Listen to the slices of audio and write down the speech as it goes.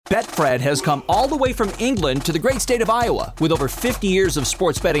Betfred has come all the way from England to the great state of Iowa with over 50 years of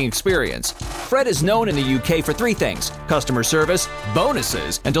sports betting experience. Fred is known in the UK for three things: customer service,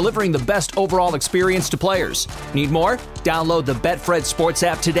 bonuses, and delivering the best overall experience to players. Need more? Download the Betfred Sports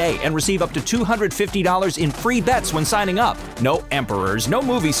app today and receive up to $250 in free bets when signing up. No emperors, no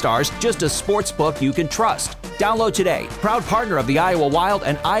movie stars, just a sports book you can trust. Download today. Proud partner of the Iowa Wild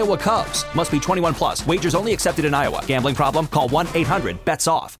and Iowa Cubs. Must be 21 plus. Wagers only accepted in Iowa. Gambling problem? Call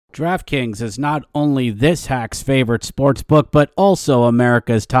 1-800-BETS-OFF. DraftKings is not only this hack's favorite sportsbook, but also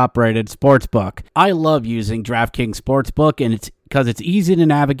America's top-rated sportsbook. I love using DraftKings Sportsbook, and it's because it's easy to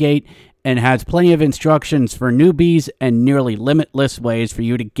navigate and has plenty of instructions for newbies and nearly limitless ways for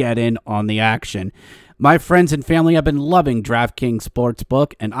you to get in on the action. My friends and family have been loving DraftKings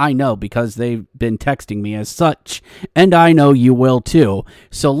Sportsbook, and I know because they've been texting me as such, and I know you will too.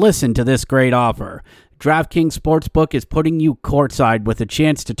 So listen to this great offer. DraftKings Sportsbook is putting you courtside with a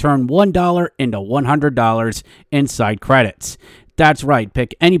chance to turn $1 into $100 in site credits. That's right,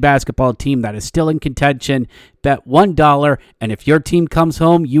 pick any basketball team that is still in contention, bet $1, and if your team comes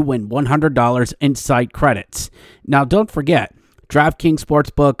home, you win $100 in site credits. Now don't forget, DraftKings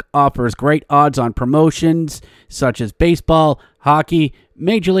Sportsbook offers great odds on promotions such as baseball, hockey,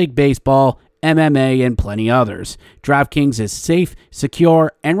 Major League Baseball, MMA, and plenty others. DraftKings is safe,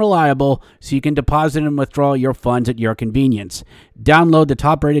 secure, and reliable, so you can deposit and withdraw your funds at your convenience. Download the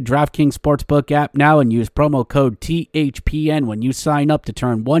top-rated DraftKings Sportsbook app now and use promo code THPN when you sign up to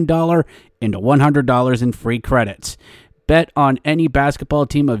turn $1 into $100 in free credits. Bet on any basketball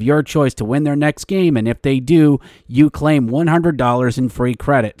team of your choice to win their next game, and if they do, you claim $100 in free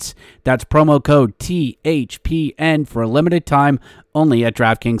credits. That's promo code THPN for a limited time only at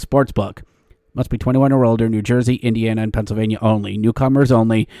DraftKings Sportsbook. Must be 21 or older, New Jersey, Indiana, and Pennsylvania only. Newcomers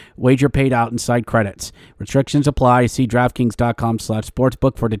only. Wager paid out in site credits. Restrictions apply. See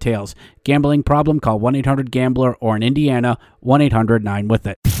DraftKings.com/sportsbook for details. Gambling problem? Call 1-800-GAMBLER or in Indiana,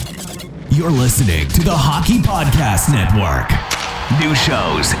 1-800-9-WITH-IT. You're listening to the Hockey Podcast Network. New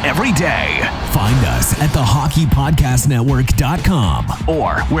shows every day. Find us at thehockeypodcastnetwork.com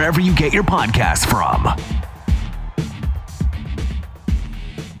or wherever you get your podcasts from.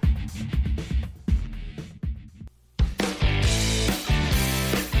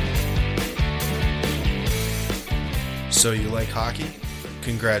 So you like hockey?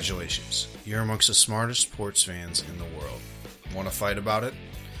 Congratulations. You're amongst the smartest sports fans in the world. Want to fight about it?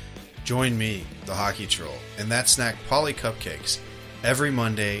 Join me, the Hockey Troll, and that snack Polly Cupcakes every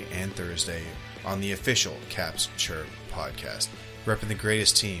Monday and Thursday on the official Caps Chirp podcast, repping the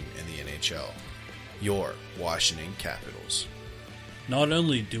greatest team in the NHL, your Washington Capitals. Not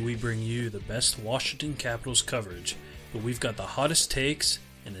only do we bring you the best Washington Capitals coverage, but we've got the hottest takes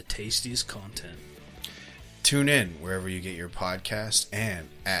and the tastiest content. Tune in wherever you get your podcasts and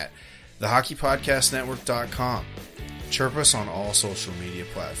at thehockeypodcastnetwork.com. Chirp us on all social media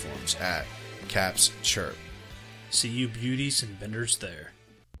platforms at Caps Chirp. See you beauties and benders there.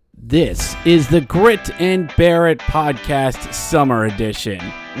 This is the Grit and Bear It Podcast Summer Edition,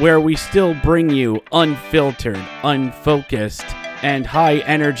 where we still bring you unfiltered, unfocused, and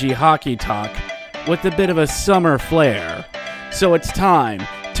high-energy hockey talk with a bit of a summer flair. So it's time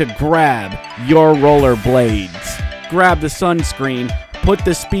to grab your rollerblades, grab the sunscreen, put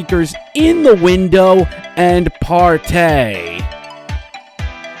the speakers in the window, and partay.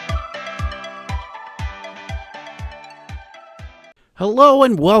 Hello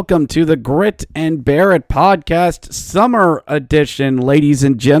and welcome to the Grit and Bear It Podcast Summer Edition, ladies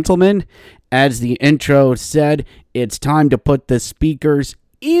and gentlemen. As the intro said, it's time to put the speakers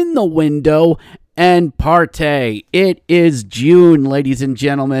in the window and partay. It is June, ladies and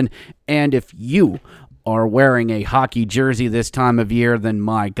gentlemen, and if you are wearing a hockey jersey this time of year, then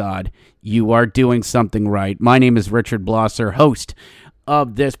my God, you are doing something right. My name is Richard Blosser, host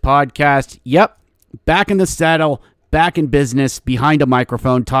of this podcast. Yep, back in the saddle, back in business, behind a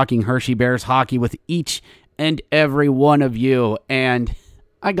microphone, talking Hershey Bears hockey with each and every one of you. And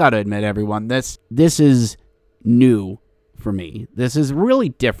I gotta admit, everyone, this is new for me. This is really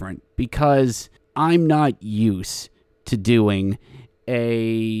different because I'm not used to doing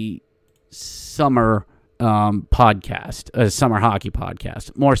a summer podcast, a summer hockey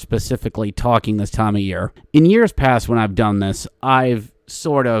podcast, more specifically talking this time of year. In years past when I've done this, I've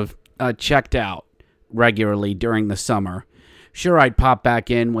sort of checked out regularly during the summer. Sure, I'd pop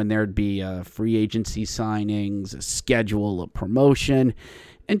back in when there'd be free agency signings, a schedule, a promotion,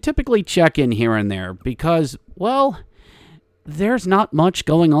 and typically check in here and there because, well, there's not much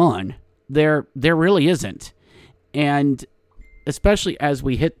going on. There really isn't. And especially as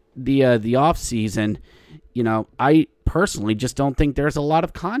we hit the off season, I personally just don't think there's a lot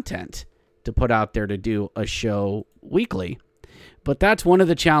of content to put out there to do a show weekly. But that's one of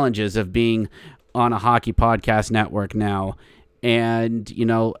the challenges of being on a hockey podcast network now. And,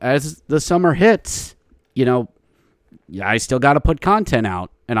 as the summer hits, I still got to put content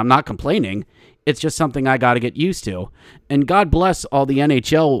out, and I'm not complaining. It's just something I got to get used to. And God bless all the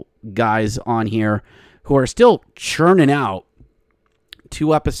NHL guys on here who are still churning out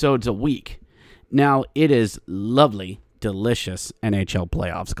 2 episodes a week. Now, it is lovely, delicious NHL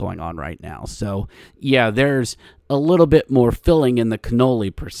playoffs going on right now. So, yeah, there's a little bit more filling in the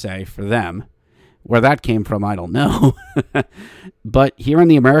cannoli, per se, for them. Where that came from, I don't know. But here in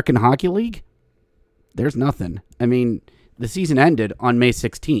the American Hockey League, there's nothing. I mean, the season ended on May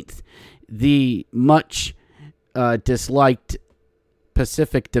 16th. The much disliked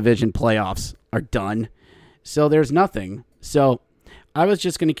Pacific Division playoffs are done. So there's nothing. So I was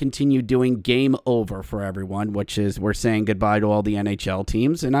just going to continue doing Game Over for everyone, which is we're saying goodbye to all the NHL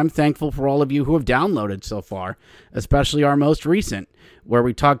teams. And I'm thankful for all of you who have downloaded so far, especially our most recent, where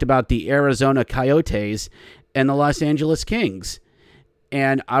we talked about the Arizona Coyotes and the Los Angeles Kings.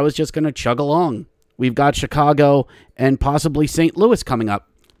 And I was just going to chug along. We've got Chicago and possibly St. Louis coming up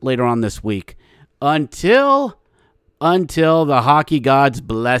later on this week. Until the hockey gods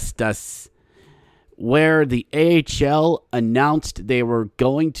blessed us, where the AHL announced they were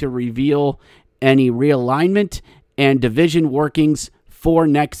going to reveal any realignment and division workings for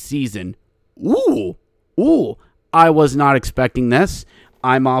next season. Ooh, I was not expecting this.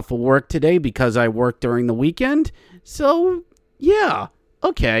 I'm off of work today because I work during the weekend. So, yeah,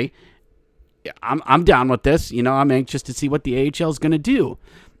 okay. I'm down with this. I'm anxious to see what the AHL is going to do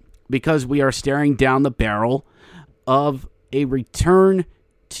because we are staring down the barrel of a return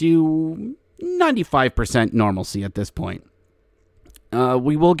to 95% normalcy at this point.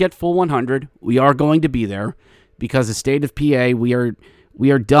 We will get full 100. We are going to be there because the state of PA, we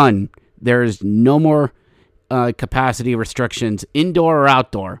are done. There's no more capacity restrictions, indoor or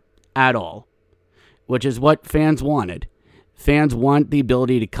outdoor, at all, which is what fans wanted. Fans want the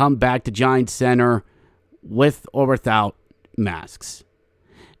ability to come back to Giants Center with or without masks.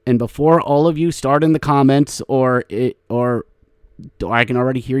 And before all of you start in the comments or I can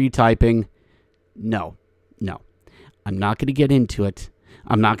already hear you typing, no. I'm not going to get into it.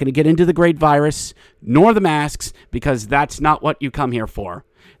 I'm not going to get into the great virus nor the masks because that's not what you come here for.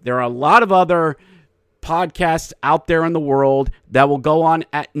 There are a lot of other podcasts out there in the world that will go on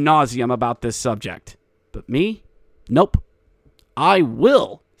ad nauseum about this subject. But me? Nope. I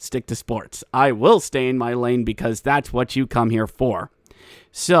will stick to sports. I will stay in my lane because that's what you come here for.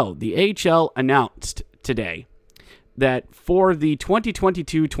 So, the AHL announced today that for the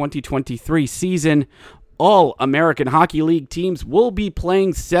 2022-2023 season, all American Hockey League teams will be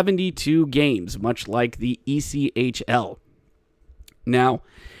playing 72 games, much like the ECHL. Now,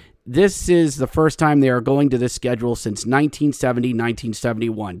 this is the first time they are going to this schedule since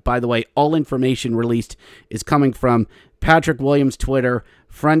 1970-1971. By the way, all information released is coming from Patrick Williams' Twitter,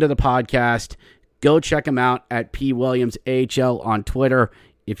 friend of the podcast. Go check him out at PWilliamsAHL on Twitter.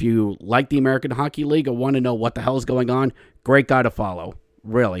 If you like the American Hockey League or want to know what the hell is going on, great guy to follow,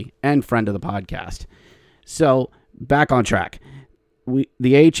 really, and friend of the podcast. So, back on track.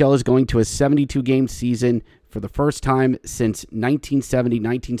 The AHL is going to a 72-game season for the first time since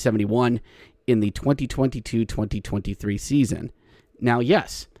 1970-1971 in the 2022-2023 season. Now,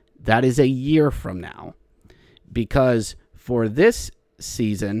 yes, that is a year from now, because for this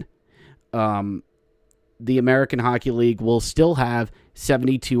season, the American Hockey League will still have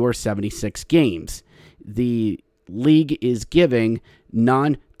 72 or 76 games. The league is giving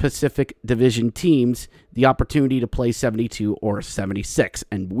non-Pacific Division teams the opportunity to play 72 or 76,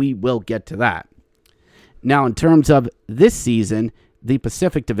 and we will get to that. Now, in terms of this season, the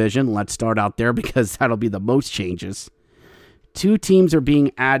Pacific Division, let's start out there because that'll be the most changes. 2 teams are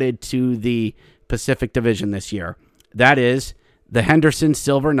being added to the Pacific Division this year. That is the Henderson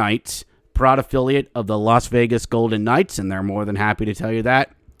Silver Knights, proud affiliate of the Las Vegas Golden Knights, and they're more than happy to tell you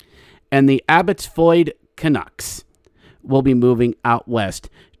that. And the Abbotsford Canucks will be moving out west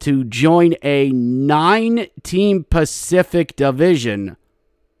to join a 9-team Pacific Division.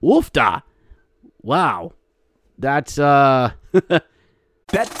 Woofda. Wow. That's,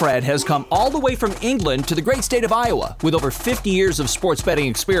 Betfred has come all the way from England to the great state of Iowa with over 50 years of sports betting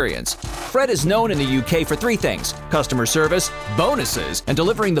experience. Fred is known in the UK for 3 things: customer service, bonuses, and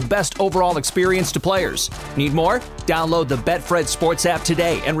delivering the best overall experience to players. Need more? Download the Betfred Sports app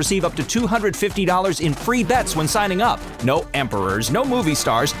today and receive up to $250 in free bets when signing up. No emperors, no movie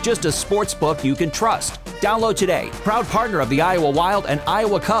stars, just a sports book you can trust. Download today. Proud partner of the Iowa Wild and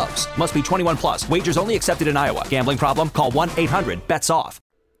Iowa Cubs. Must be 21 plus. Wagers only accepted in Iowa. Gambling problem? Call 1-800-BETS-OFF.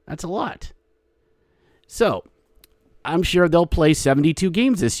 That's a lot. So, I'm sure they'll play 72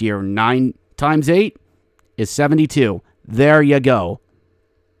 games this year. 9 times 8 is 72. There you go.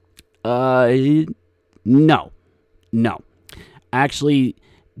 No. Actually,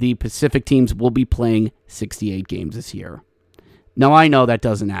 the Pacific teams will be playing 68 games this year. Now, I know that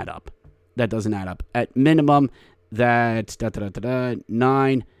doesn't add up. At minimum, that's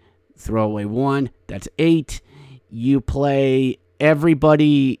 9, throw away 1, that's 8. You play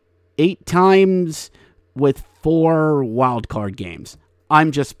everybody 8 times with 4 wildcard games.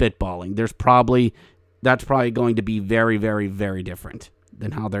 I'm just spitballing. That's probably going to be very, very, very different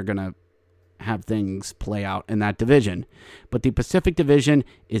than how they're going to have things play out in that division. But the Pacific Division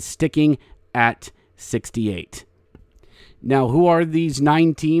is sticking at 68. Now, who are these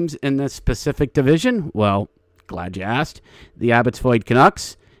 9 teams in this Pacific Division? Well, glad you asked. The Abbotsford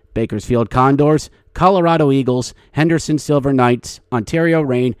Canucks, Bakersfield Condors, Colorado Eagles, Henderson Silver Knights, Ontario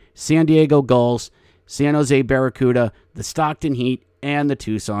Reign, San Diego Gulls, San Jose Barracuda, the Stockton Heat, and the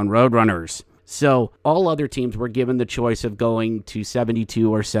Tucson Roadrunners. So all other teams were given the choice of going to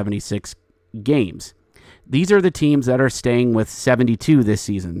 72 or 76 games. These are the teams that are staying with 72 this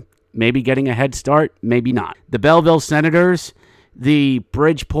season. Maybe getting a head start, maybe not. The Belleville Senators, the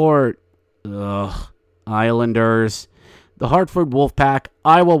Bridgeport Islanders, the Hartford Wolfpack,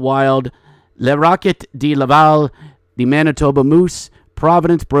 Iowa Wild, Le Rocket de Laval, the Manitoba Moose,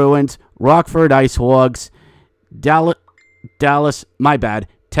 Providence Bruins, Rockford Ice Hogs,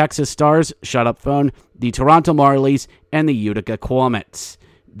 Texas Stars, shut up phone, the Toronto Marlies, and the Utica Comets,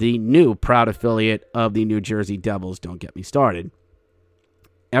 the new proud affiliate of the New Jersey Devils. Don't get me started.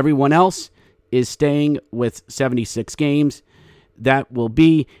 Everyone else is staying with 76 games. That will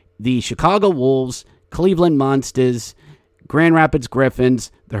be the Chicago Wolves, Cleveland Monsters, Grand Rapids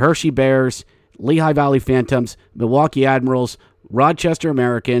Griffins, the Hershey Bears, Lehigh Valley Phantoms, Milwaukee Admirals, Rochester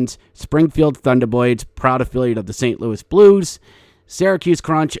Americans, Springfield Thunderbirds, proud affiliate of the St. Louis Blues, Syracuse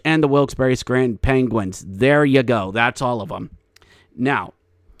Crunch, and the Wilkes-Barre Scranton Penguins. There you go. That's all of them. Now,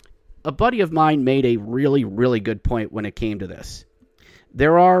 a buddy of mine made a really, really good point when it came to this.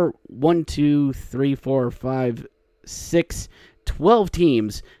 There are 12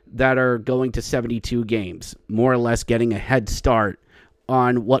 teams that are going to 72 games, more or less getting a head start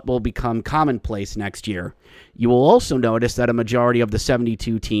on what will become commonplace next year. You will also notice that a majority of the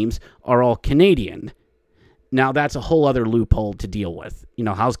 72 teams are all Canadian. Now, that's a whole other loophole to deal with. You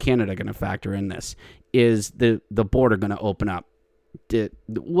know, how's Canada going to factor in this? Is the border going to open up?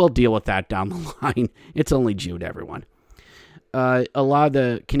 We'll deal with that down the line. It's only June, everyone. A lot of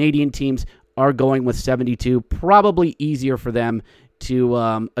the Canadian teams are going with 72. Probably easier for them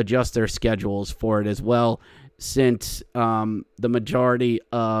to adjust their schedules for it as well, since the majority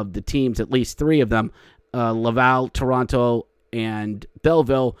of the teams, at least 3 of them, Laval, Toronto, and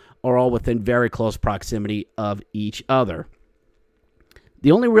Belleville, are all within very close proximity of each other.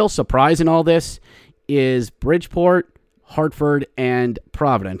 The only real surprise in all this is Bridgeport, Hartford, and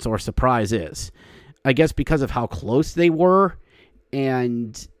Providence, or surprise is. I guess because of how close they were,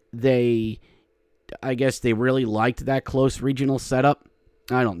 and I guess they really liked that close regional setup.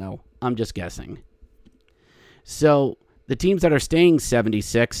 I don't know. I'm just guessing. So, the teams that are staying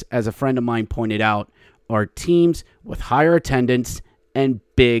 76, as a friend of mine pointed out, are teams with higher attendance and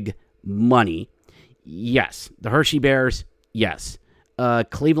big money. Yes. The Hershey Bears, yes.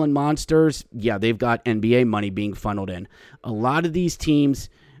 Cleveland Monsters, yeah, they've got NBA money being funneled in. A lot of these teams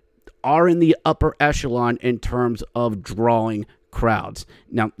are in the upper echelon in terms of drawing crowds.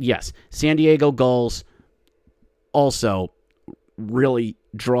 Now, yes, San Diego Gulls also really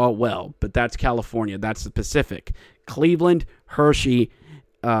draw well, but that's California. That's the Pacific. Cleveland, Hershey,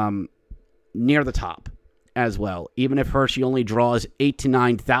 near the top as well. Even if Hershey only draws 8,000 to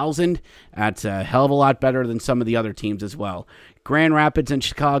 9,000, that's a hell of a lot better than some of the other teams as well. Grand Rapids and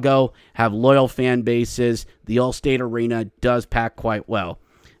Chicago have loyal fan bases. The Allstate Arena does pack quite well.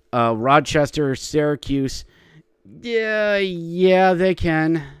 Rochester, Syracuse, yeah, they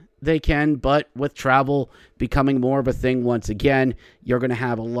can. They can, but with travel becoming more of a thing once again, you're going to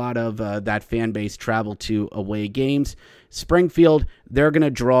have a lot of that fan base travel to away games. Springfield, they're going to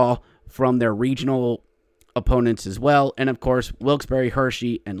draw from their regional opponents as well. And, of course, Wilkes-Barre,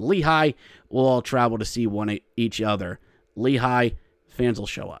 Hershey, and Lehigh will all travel to see each other. Lehigh, fans will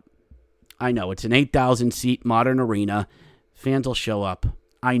show up. I know, it's an 8,000-seat modern arena. Fans will show up.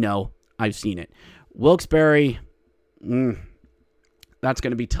 I know, I've seen it. Wilkes-Barre, That's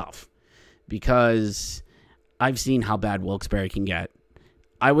going to be tough because I've seen how bad Wilkes-Barre can get.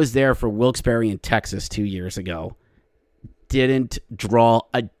 I was there for Wilkes-Barre in Texas 2 years ago. Didn't draw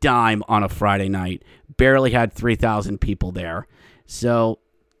a dime on a Friday night. Barely had 3,000 people there. So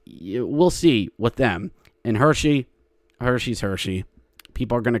we'll see with them. And Hershey's Hershey.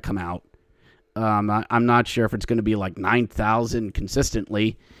 People are going to come out. I'm not sure if it's going to be like 9,000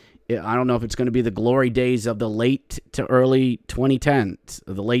 consistently. I don't know if it's going to be the glory days of the late to early 2010s,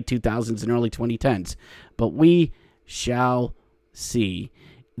 the late 2000s and early 2010s. But we shall see.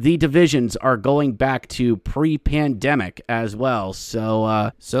 The divisions are going back to pre-pandemic as well.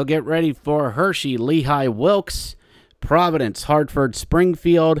 So get ready for Hershey, Lehigh, Wilkes, Providence, Hartford,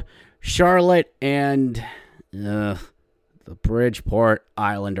 Springfield, Charlotte, and the Bridgeport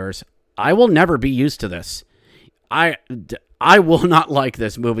Islanders. I will never be used to this. I will not like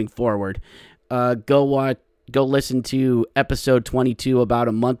this moving forward. Go listen to episode 22 about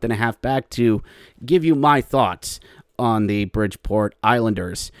a month and a half back to give you my thoughts on the Bridgeport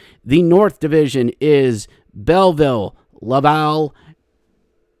Islanders. The North Division is Belleville, Laval,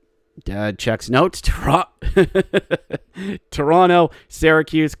 checks notes, Toronto,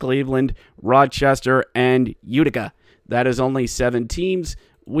 Syracuse, Cleveland, Rochester, and Utica. That is only 7 teams.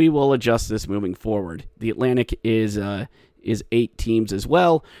 We will adjust this moving forward. The Atlantic is 8 teams as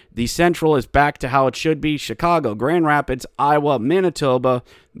well. The Central is back to how it should be. Chicago, Grand Rapids, Iowa, Manitoba,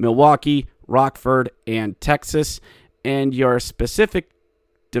 Milwaukee, Rockford, and Texas. And your specific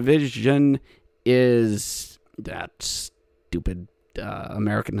division is that stupid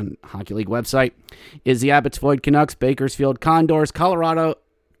American Hockey League website, is the Abbotsford Canucks, Bakersfield Condors, Colorado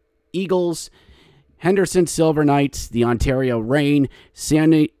Eagles, Henderson Silver Knights, the Ontario Reign,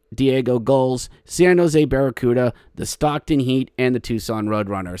 San Diego Gulls, San Jose Barracuda, the Stockton Heat, and the Tucson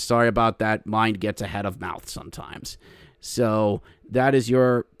Roadrunners. Sorry about that. Mind gets ahead of mouth sometimes. So that is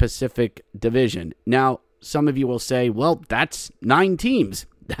your Pacific Division. Now, some of you will say, well, that's 9 teams.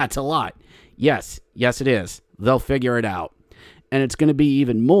 That's a lot. Yes, it is. They'll figure it out. And it's going to be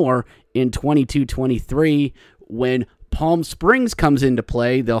even more in 22-23 when Palm Springs comes into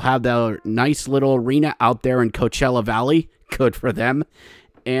play. They'll have their nice little arena out there in Coachella Valley. Good for them.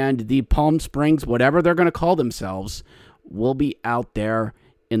 And the Palm Springs, whatever they're going to call themselves, will be out there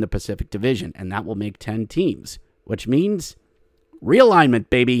in the Pacific Division. And that will make 10 teams, which means realignment,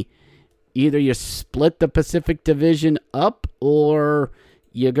 baby. Either you split the Pacific Division up or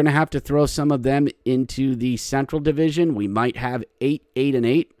you're going to have to throw some of them into the Central Division. We might have 8, 8, and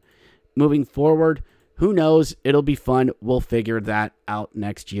 8 moving forward. Who knows? It'll be fun. We'll figure that out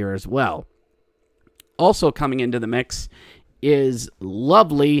next year as well. Also coming into the mix is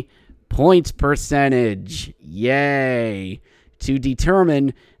lovely points percentage. Yay! To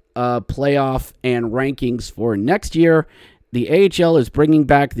determine playoff and rankings for next year, the AHL is bringing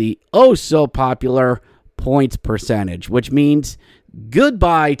back the oh-so-popular points percentage, which means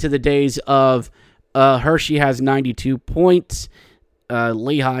goodbye to the days of Hershey has 92 points,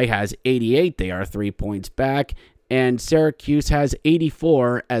 Lehigh has 88, they are 3 points back, and Syracuse has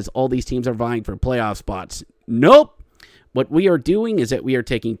 84 as all these teams are vying for playoff spots. Nope! What we are doing is that we are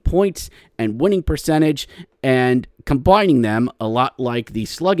taking points and winning percentage and combining them a lot like the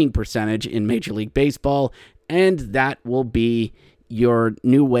slugging percentage in Major League Baseball, and that will be your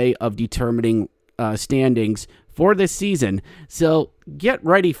new way of determining standings for this season. So get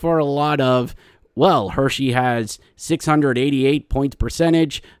ready for a lot of, well, Hershey has 688 points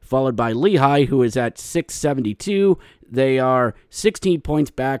percentage, followed by Lehigh, who is at 672. They are 16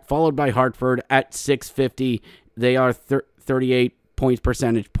 points back, followed by Hartford at 650. They are 38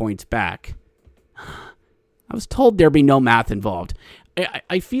 percentage points back. I was told there'd be no math involved.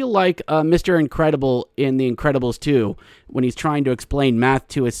 I feel like Mr. Incredible in The Incredibles 2, when he's trying to explain math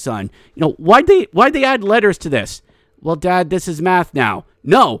to his son. You know, why'd they add letters to this? Well, Dad, this is math now.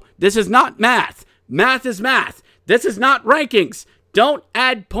 No, this is not math. Math is math. This is not rankings. Don't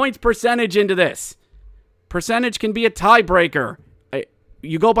add points percentage into this. Percentage can be a tiebreaker.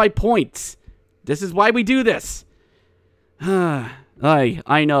 You go by points. This is why we do this.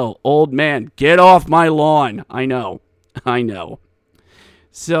 I know. Old man, get off my lawn. I know.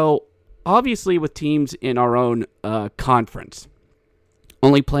 So, obviously with teams in our own conference,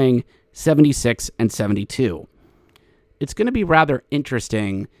 only playing 76 and 72, it's going to be rather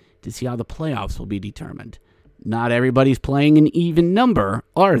interesting to see how the playoffs will be determined. Not everybody's playing an even number,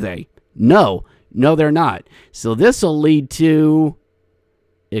 are they? No, they're not. So this will lead to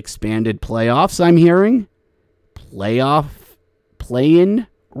expanded playoffs, I'm hearing. Play-in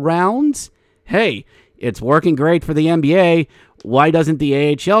rounds. Hey, it's working great for the NBA. Why doesn't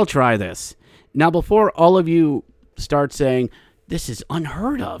the AHL try this? Now, before all of you start saying, this is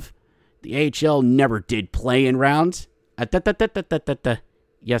unheard of. The AHL never did play-in rounds.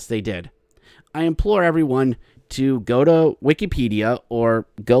 Yes, they did. I implore everyone to go to Wikipedia or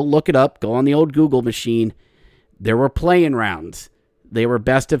go look it up, go on the old Google machine. There were play-in rounds. They were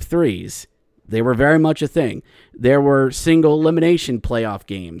best of threes. They were very much a thing. There were single elimination playoff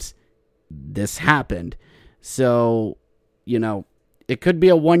games. This happened. So, it could be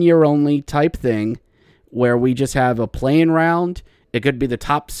a 1 year only type thing where we just have a play-in round. It could be the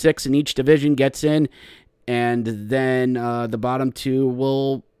top 6 in each division gets in, and then the bottom 2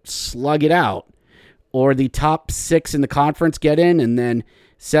 will slug it out. Or the top 6 in the conference get in, and then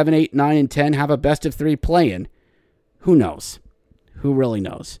 7, 8, 9, and 10 have a best of 3 play-in. Who knows? Who really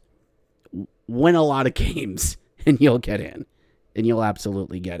knows? Win a lot of games, and you'll get in. And you'll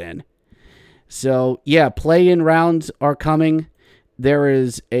absolutely get in. So, yeah, play-in rounds are coming. There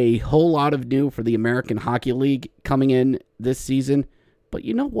is a whole lot of new for the American Hockey League coming in this season. But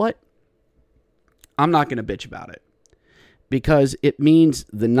you know what? I'm not going to bitch about it. Because it means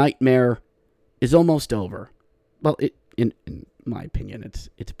the nightmare is almost over. Well, in my opinion, it's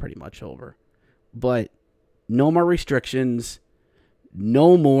pretty much over. But no more restrictions.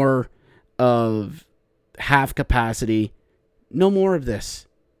 No more of half capacity. No more of this.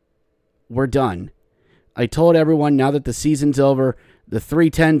 We're done. I told everyone now that the season's over, the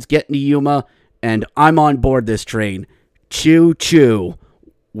 310's getting to Yuma, and I'm on board this train. Choo choo.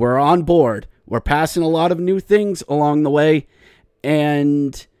 We're on board. We're passing a lot of new things along the way,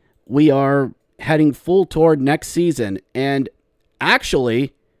 and we are heading full toward next season. And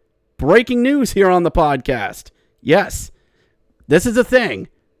actually, breaking news here on the podcast. Yes, this is a thing.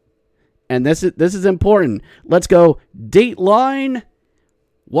 And this is important. Let's go. Dateline,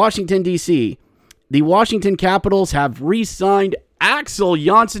 Washington, D.C. The Washington Capitals have re-signed Axel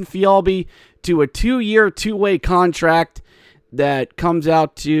Jonsson-Fjällby to a 2-year, 2-way contract that comes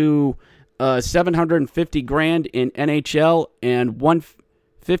out to $750,000 in NHL and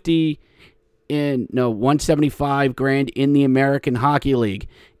 $175,000 in the American Hockey League.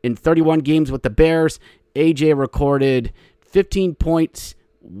 In 31 games with the Bears, AJ recorded 15 points,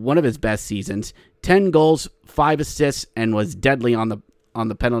 one of his best seasons, 10 goals, 5 assists, and was deadly on the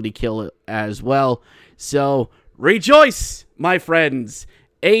penalty kill as well. So rejoice, my friends.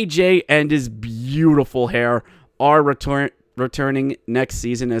 AJ and his beautiful hair are returning next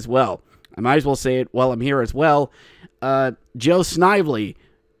season as well. I might as well say it while I'm here as well. Joe Snively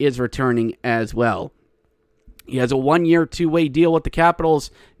is returning as well. He has a 1-year, 2-way deal with the Capitals,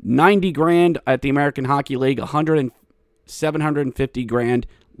 $90,000 at the American Hockey League, $750,000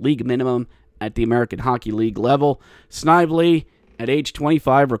 league minimum at the American Hockey League level. Snively, at age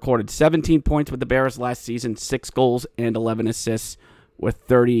 25, recorded 17 points with the Bears last season, 6 goals and 11 assists with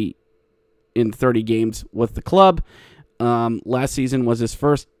 30 games with the club. Last season was his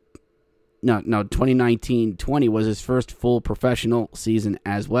first. 2019-20 was his first full professional season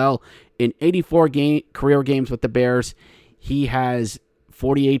as well. In 84 career games with the Bears, he has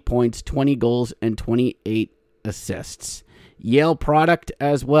 48 points, 20 goals, and 28 assists. Yale product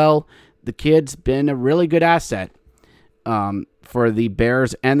as well. The kid's been a really good asset for the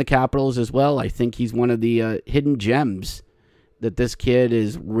Bears and the Capitals as well. I think he's one of the hidden gems that this kid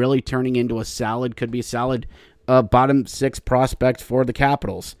is really turning into could be a solid bottom 6 prospect for the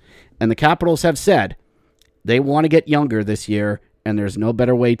Capitals. And the Capitals have said they want to get younger this year, and there's no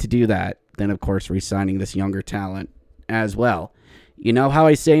better way to do that than, of course, re-signing this younger talent as well. You know how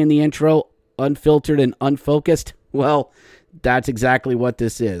I say in the intro, unfiltered and unfocused? Well, that's exactly what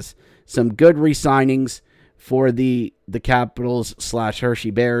this is. Some good re-signings for the Capitals / Hershey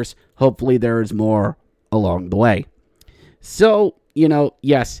Bears. Hopefully there is more along the way. So,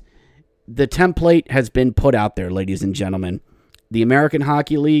 yes, the template has been put out there, ladies and gentlemen. The American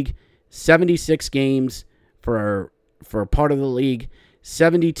Hockey League, 76 games for part of the league,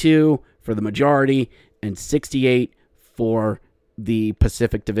 72 for the majority, and 68 for the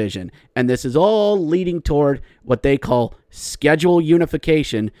Pacific Division. And this is all leading toward what they call schedule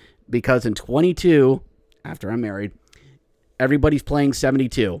unification, because in 22, after I'm married, everybody's playing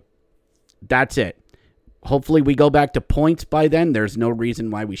 72. That's it. Hopefully we go back to points by then. There's no reason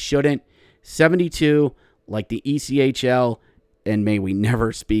why we shouldn't. 72, like the ECHL, and may we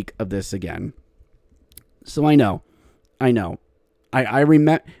never speak of this again. So I know. I'm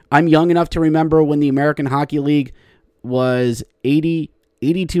young enough to remember when the American Hockey League was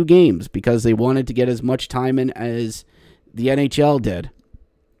 82 games because they wanted to get as much time in as the NHL did.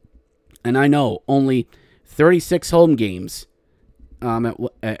 And I know only 36 home games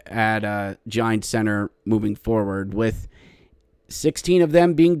at Giant Center moving forward, with 16 of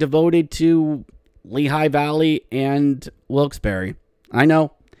them being devoted to Lehigh Valley and Wilkes-Barre. I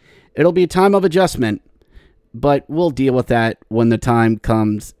know it'll be a time of adjustment, but we'll deal with that when the time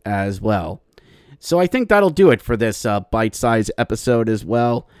comes as well. So I think that'll do it for this bite-sized episode as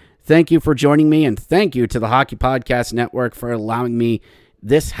well. Thank you for joining me, and thank you to the Hockey Podcast Network for allowing me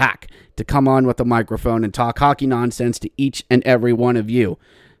this hack to come on with a microphone and talk hockey nonsense to each and every one of you.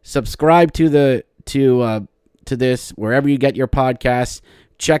 Subscribe to this wherever you get your podcasts.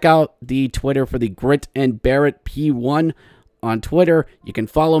 Check out the Twitter for the Grit and Barrett P1 on Twitter. You can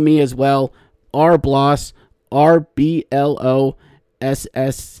follow me as well, rbloss, RBLOSS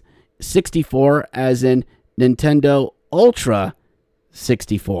 64, as in Nintendo Ultra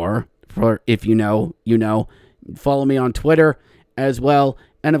 64. For if you know, you know. Follow me on Twitter as well.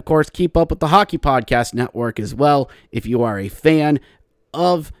 And of course, keep up with the Hockey Podcast Network as well. If you are a fan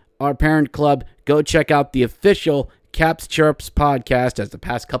of our parent club, go check out the official Caps Chirps podcast, as the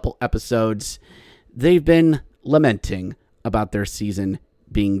past couple episodes, they've been lamenting about their season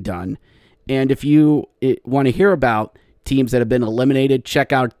being done. And if you want to hear about teams that have been eliminated,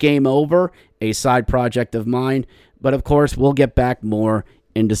 check out Game Over, a side project of mine. But of course, we'll get back more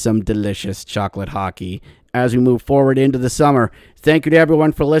into some delicious chocolate hockey as we move forward into the summer. Thank you to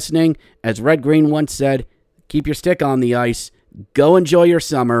everyone for listening. As Red Green once said, keep your stick on the ice, go enjoy your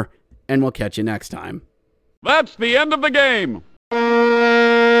summer, and we'll catch you next time. That's the end of the game.